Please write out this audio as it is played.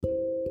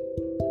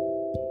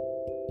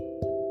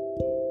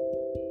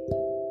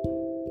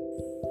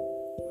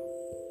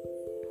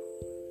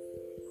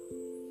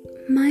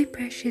My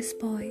precious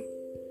boy,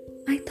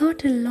 I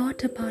thought a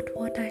lot about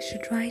what I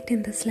should write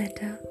in this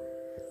letter.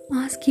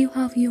 Ask you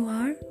how you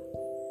are?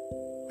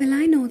 Well,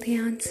 I know the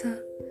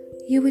answer.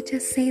 You would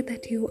just say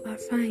that you are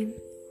fine.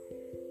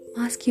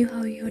 Ask you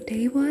how your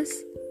day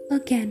was?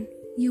 Again,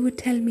 you would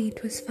tell me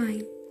it was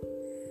fine.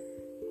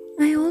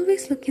 I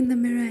always look in the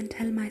mirror and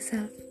tell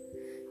myself,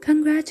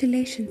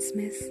 congratulations,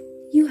 miss,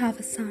 you have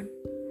a son.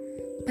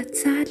 But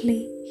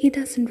sadly, he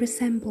doesn't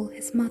resemble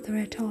his mother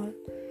at all.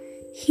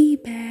 He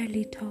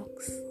barely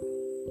talks.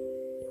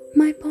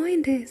 My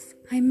point is,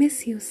 I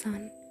miss you,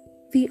 son.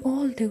 We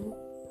all do.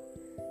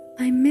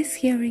 I miss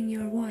hearing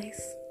your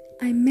voice.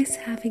 I miss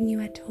having you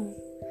at home.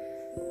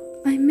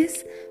 I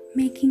miss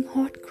making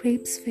hot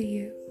crepes for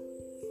you.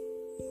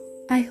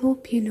 I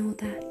hope you know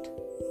that.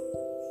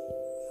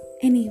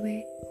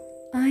 Anyway,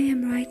 I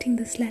am writing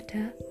this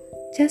letter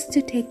just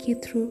to take you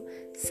through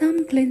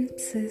some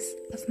glimpses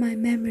of my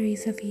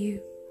memories of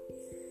you.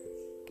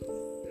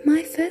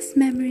 My first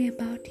memory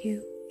about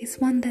you is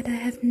one that I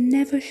have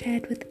never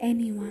shared with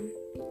anyone.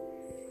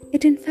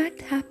 It in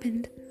fact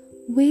happened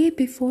way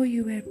before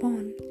you were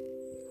born.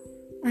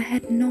 I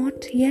had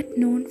not yet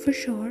known for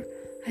sure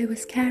I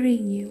was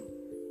carrying you,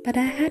 but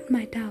I had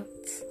my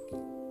doubts.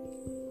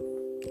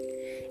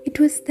 It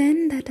was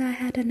then that I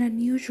had an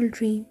unusual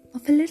dream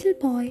of a little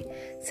boy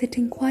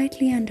sitting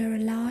quietly under a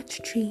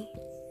large tree.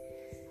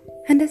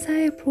 And as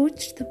I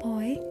approached the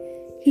boy,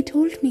 he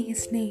told me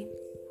his name,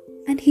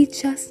 and he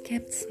just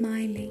kept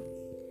smiling.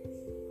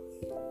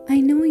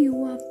 I know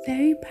you are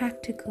very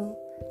practical,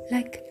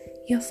 like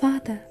your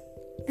father,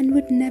 and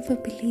would never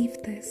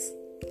believe this.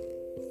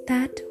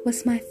 That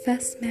was my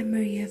first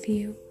memory of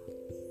you.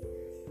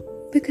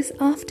 Because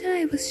after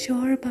I was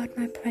sure about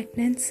my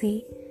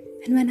pregnancy,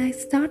 and when I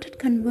started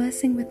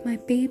conversing with my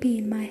baby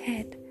in my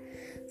head,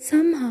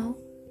 somehow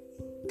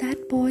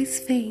that boy's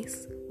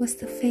face was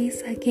the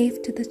face I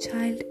gave to the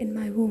child in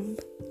my womb,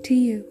 to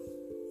you.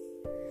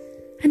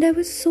 And I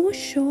was so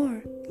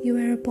sure you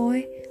were a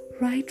boy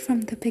right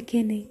from the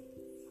beginning,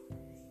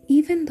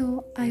 even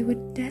though I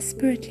would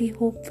desperately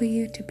hope for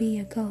you to be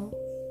a girl.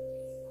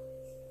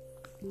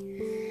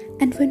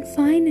 And when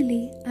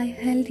finally I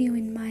held you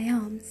in my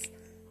arms,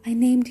 I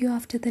named you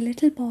after the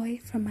little boy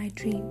from my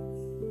dream.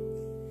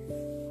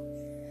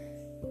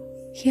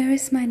 Here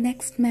is my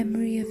next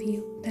memory of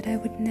you that I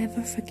would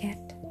never forget.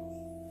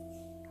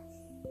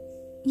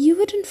 You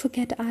wouldn't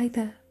forget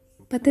either,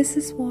 but this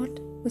is what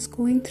was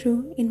going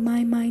through in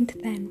my mind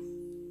then.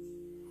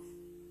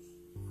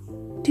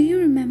 Do you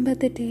remember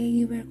the day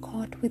you were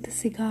caught with a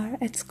cigar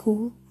at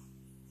school?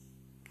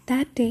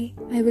 That day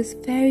I was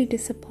very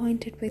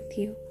disappointed with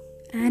you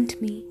and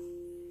me.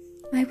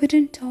 I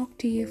wouldn't talk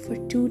to you for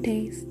 2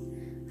 days,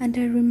 and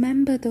I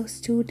remember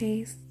those 2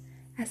 days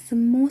as the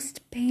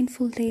most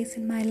painful days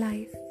in my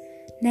life,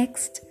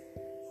 next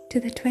to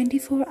the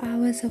 24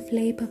 hours of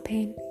labor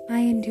pain I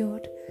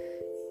endured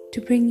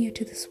to bring you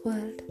to this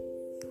world.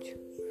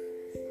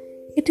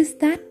 It is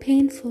that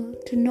painful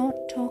to not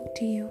talk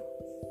to you,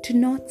 to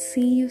not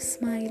see you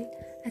smile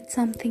at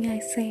something I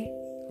say.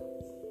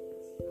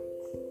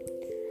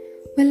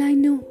 Well, I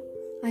know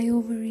I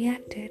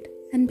overreacted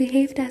and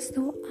behaved as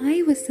though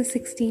I was the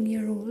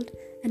 16-year-old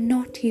and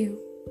not you.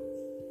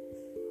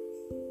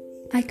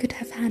 I could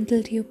have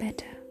handled you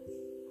better.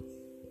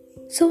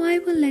 So I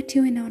will let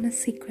you in on a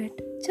secret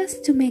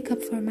just to make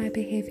up for my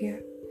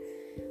behavior.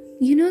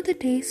 You know the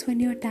days when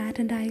your dad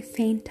and I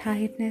feign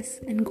tiredness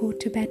and go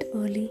to bed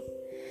early?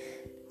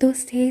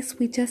 Those days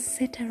we just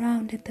sit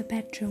around in the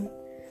bedroom,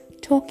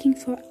 talking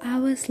for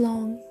hours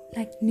long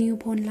like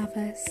newborn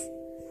lovers.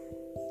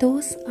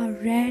 Those are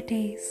rare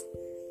days,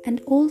 and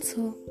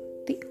also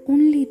the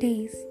only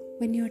days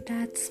when your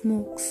dad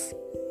smokes.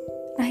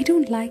 I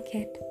don't like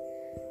it.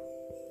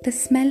 The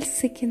smell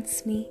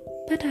sickens me,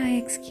 but I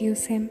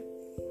excuse him.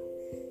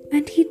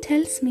 And he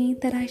tells me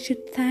that I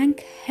should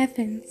thank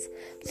heavens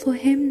for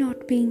him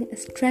not being a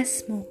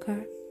stress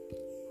smoker.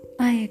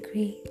 I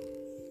agree.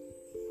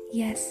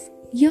 Yes,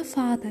 your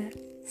father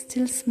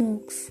still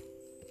smokes.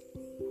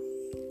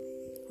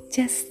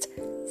 Just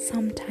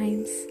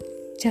sometimes,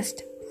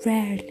 just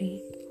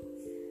rarely.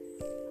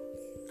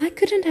 I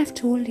couldn't have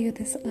told you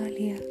this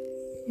earlier.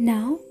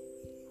 Now,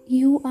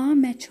 you are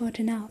matured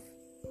enough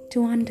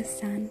to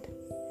understand.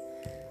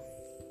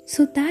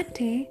 So that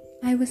day,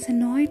 I was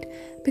annoyed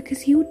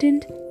because you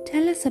didn't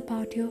tell us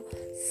about your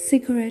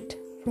cigarette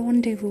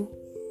rendezvous.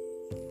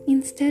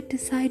 Instead,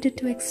 decided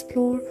to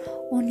explore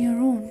on your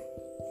own.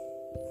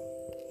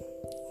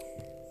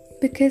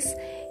 Because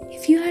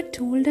if you had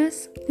told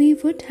us, we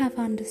would have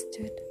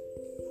understood.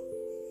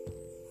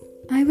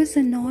 I was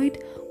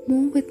annoyed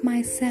more with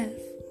myself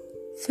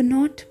for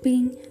not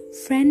being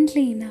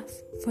friendly enough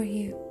for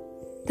you,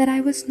 that I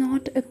was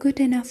not a good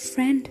enough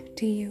friend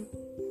to you.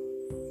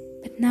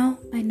 But now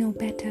I know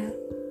better.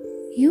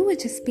 You were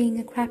just being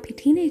a crappy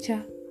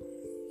teenager.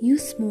 You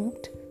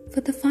smoked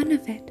for the fun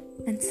of it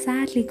and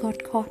sadly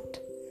got caught.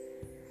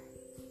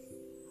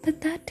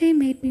 But that day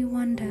made me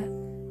wonder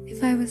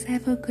if I was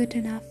ever good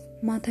enough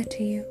mother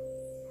to you.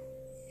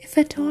 If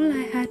at all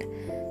I had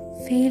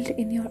failed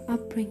in your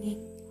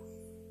upbringing.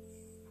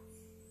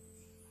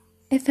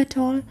 If at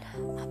all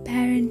our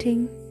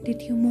parenting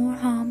did you more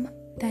harm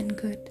than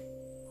good.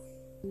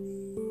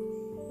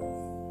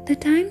 The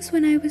times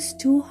when I was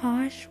too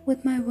harsh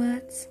with my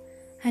words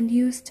and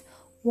used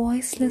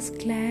voiceless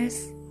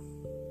glares,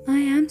 I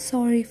am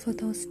sorry for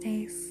those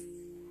days.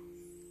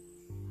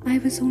 I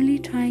was only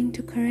trying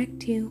to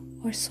correct you,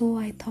 or so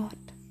I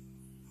thought.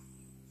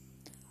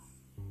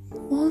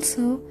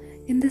 Also,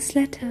 in this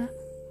letter,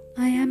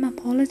 I am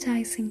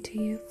apologizing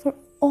to you for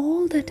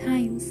all the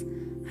times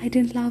I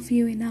didn't love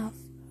you enough,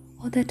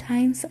 or the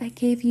times I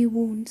gave you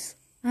wounds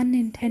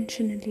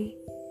unintentionally.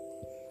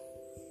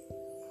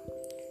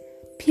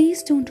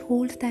 Please don't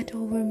hold that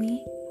over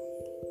me.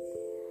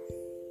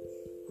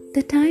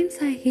 The times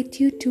I hit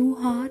you too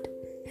hard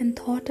and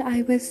thought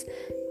I was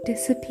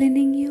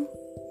disciplining you,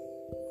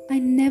 I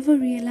never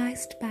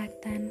realized back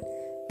then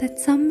that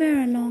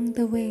somewhere along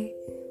the way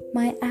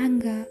my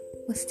anger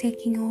was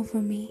taking over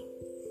me.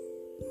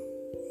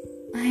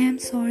 I am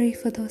sorry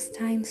for those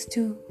times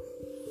too.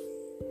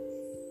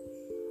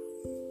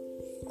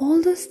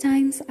 All those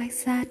times I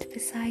sat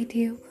beside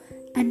you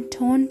and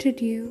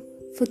taunted you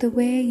for the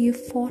way you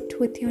fought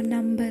with your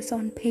numbers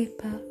on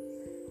paper.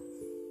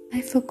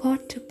 I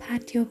forgot to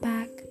pat your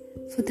back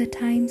for the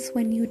times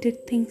when you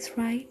did things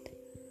right.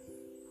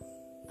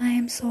 I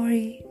am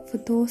sorry for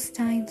those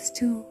times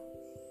too.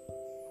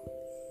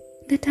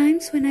 The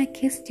times when I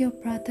kissed your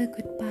brother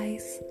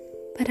goodbyes,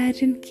 but I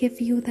didn't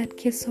give you that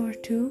kiss or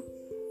two.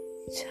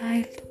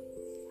 Child,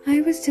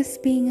 I was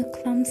just being a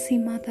clumsy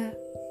mother.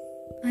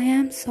 I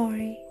am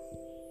sorry.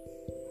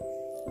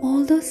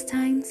 All those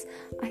times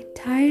I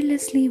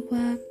tirelessly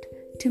worked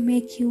to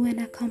make you an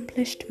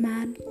accomplished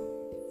man.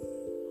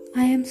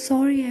 I am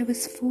sorry I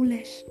was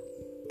foolish,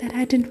 that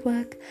I didn't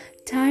work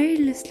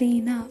tirelessly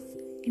enough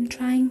in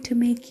trying to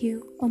make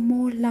you a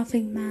more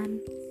loving man.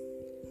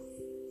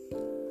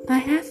 I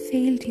have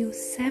failed you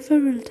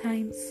several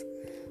times,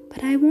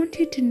 but I want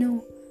you to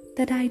know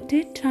that I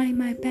did try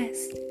my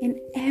best in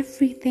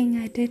everything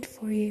I did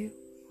for you.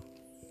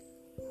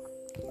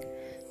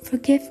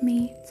 Forgive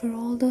me for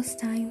all those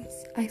times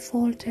I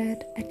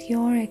faltered at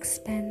your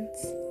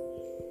expense.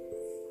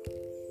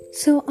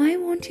 So I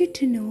want you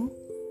to know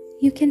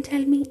you can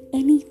tell me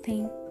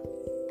anything,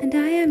 and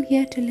I am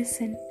here to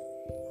listen,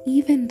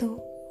 even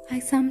though I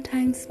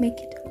sometimes make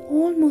it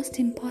almost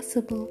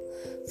impossible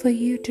for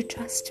you to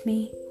trust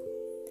me.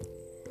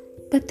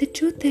 But the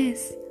truth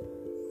is,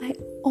 I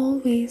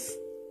always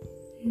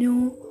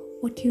know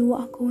what you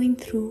are going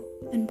through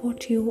and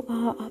what you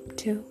are up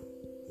to.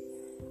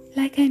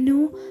 Like I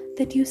know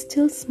that you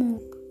still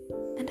smoke,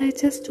 and I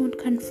just don't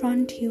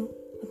confront you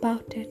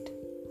about it.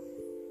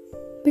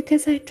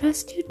 Because I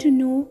trust you to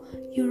know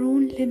your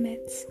own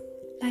limits,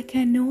 like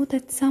I know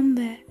that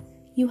somewhere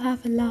you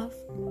have a love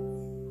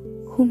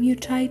whom you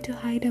try to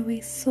hide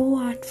away so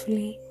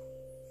artfully.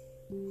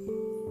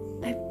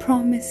 I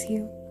promise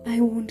you I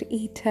won't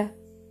eat her.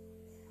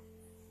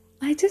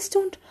 I just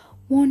don't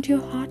want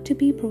your heart to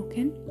be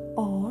broken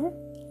or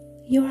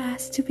your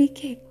ass to be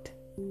kicked.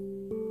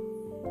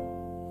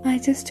 I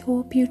just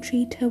hope you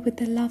treat her with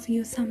the love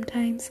you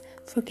sometimes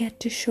forget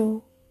to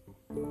show.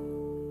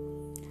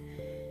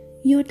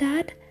 Your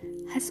dad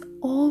has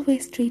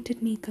always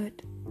treated me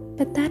good,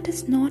 but that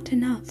is not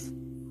enough.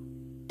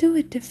 Do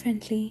it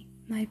differently,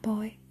 my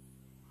boy.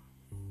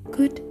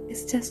 Good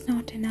is just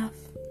not enough.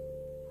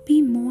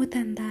 Be more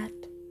than that.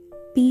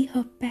 Be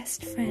her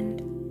best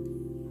friend.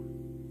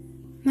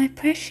 My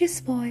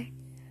precious boy,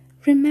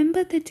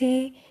 remember the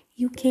day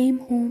you came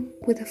home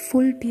with a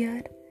full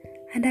beard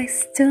and I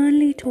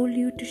sternly told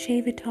you to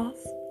shave it off?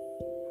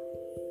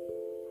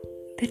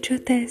 The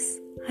truth is,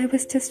 I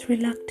was just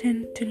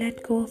reluctant to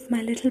let go of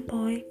my little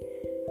boy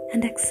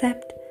and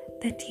accept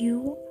that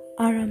you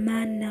are a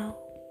man now.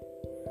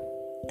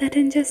 That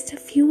in just a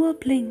fewer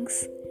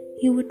blinks,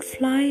 you would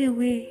fly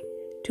away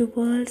to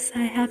worlds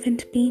I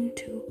haven't been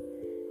to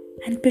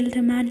and build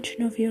a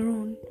mansion of your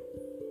own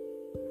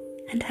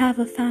and have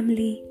a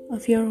family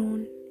of your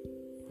own,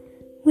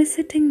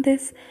 visiting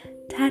this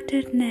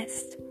tattered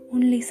nest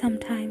only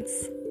sometimes.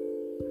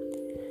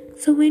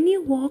 So when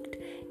you walked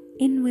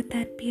in with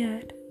that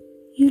beard,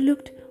 you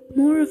looked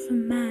more of a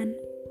man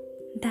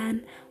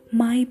than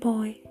my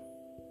boy.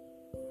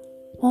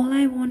 All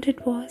I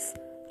wanted was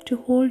to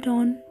hold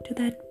on to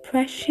that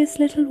precious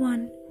little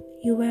one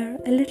you were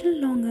a little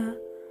longer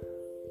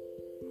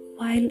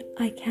while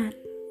I can.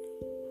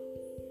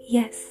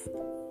 Yes,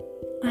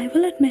 I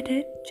will admit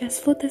it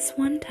just for this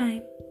one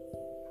time.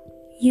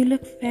 You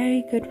look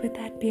very good with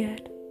that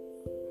beard.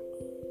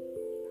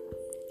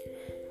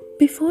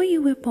 Before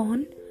you were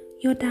born,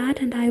 your dad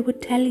and I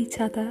would tell each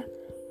other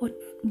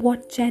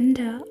what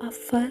gender our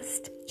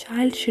first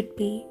child should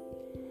be,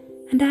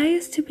 and I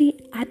used to be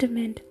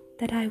adamant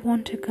that I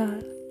want a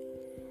girl.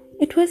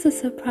 It was a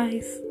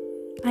surprise.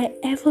 I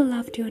ever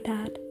loved your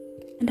dad,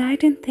 and I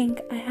didn't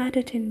think I had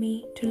it in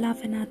me to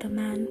love another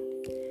man.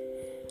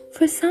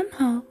 For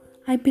somehow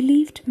I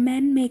believed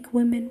men make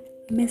women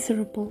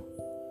miserable.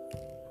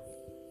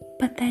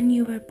 But then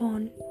you were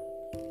born,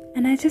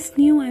 and I just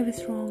knew I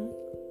was wrong.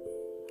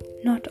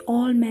 Not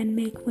all men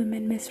make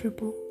women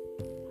miserable.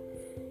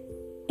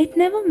 It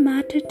never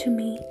mattered to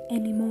me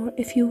anymore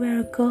if you were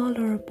a girl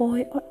or a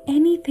boy or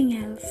anything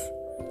else.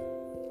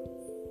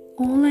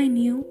 All I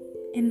knew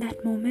in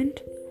that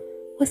moment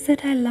was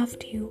that I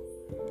loved you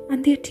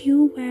and that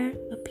you were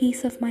a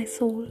piece of my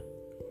soul.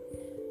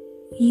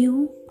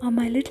 You are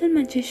my little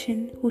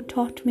magician who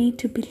taught me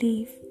to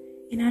believe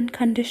in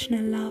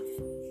unconditional love,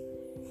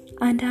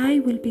 and I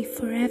will be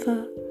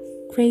forever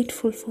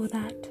grateful for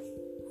that.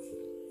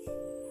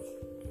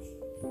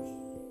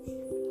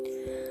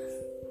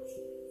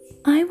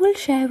 I will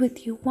share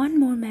with you one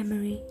more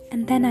memory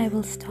and then I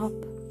will stop.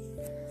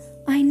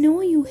 I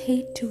know you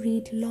hate to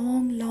read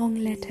long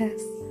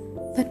letters,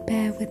 but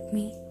bear with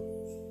me.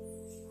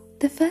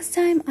 The first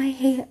time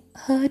I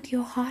heard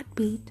your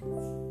heartbeat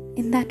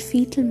in that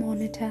fetal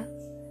monitor,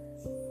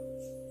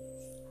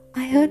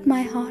 I heard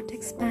my heart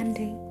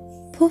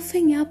expanding,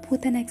 puffing up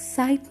with an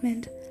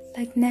excitement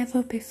like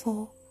never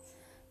before,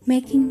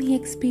 making me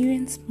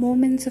experience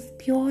moments of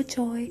pure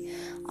joy,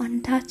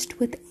 untouched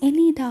with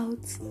any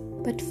doubts,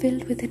 but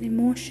filled with an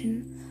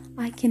emotion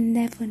I can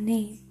never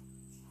name.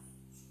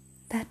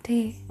 That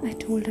day I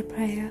told a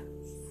prayer,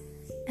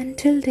 and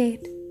till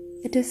date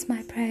it is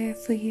my prayer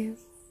for you.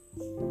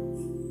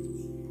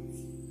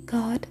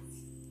 God,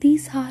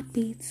 these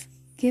heartbeats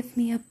give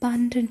me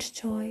abundant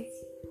joy.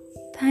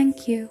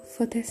 Thank you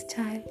for this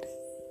child.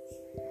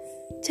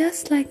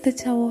 Just like the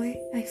joy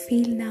I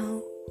feel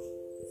now,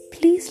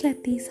 please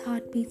let these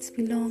heartbeats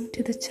belong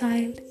to the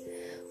child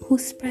who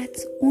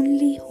spreads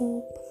only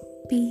hope,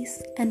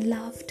 peace, and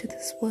love to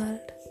this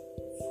world.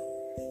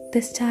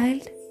 This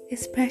child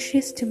is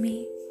precious to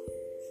me,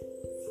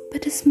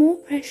 but is more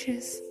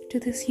precious to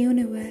this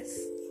universe.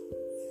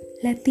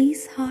 Let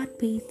these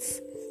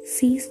heartbeats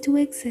cease to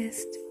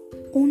exist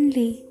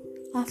only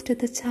after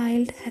the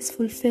child has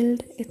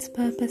fulfilled its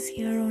purpose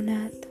here on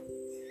earth.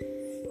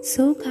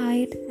 So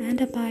guide and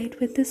abide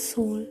with this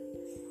soul,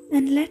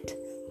 and let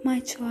my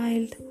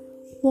child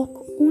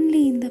walk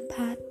only in the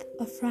path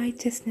of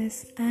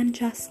righteousness and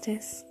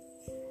justice.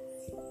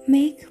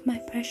 Make my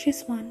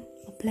precious one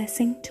a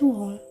blessing to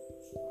all.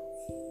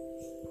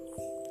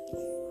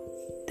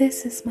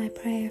 This is my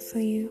prayer for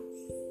you.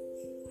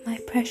 My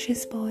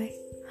precious boy,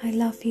 I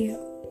love you.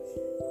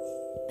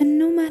 And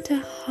no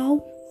matter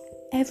how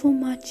ever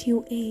much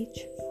you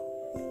age,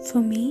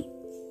 for me,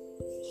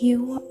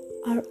 you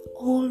are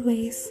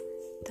always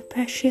the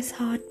precious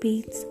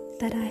heartbeats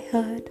that I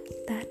heard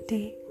that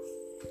day.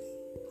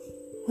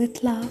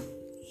 With love,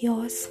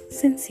 yours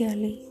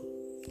sincerely.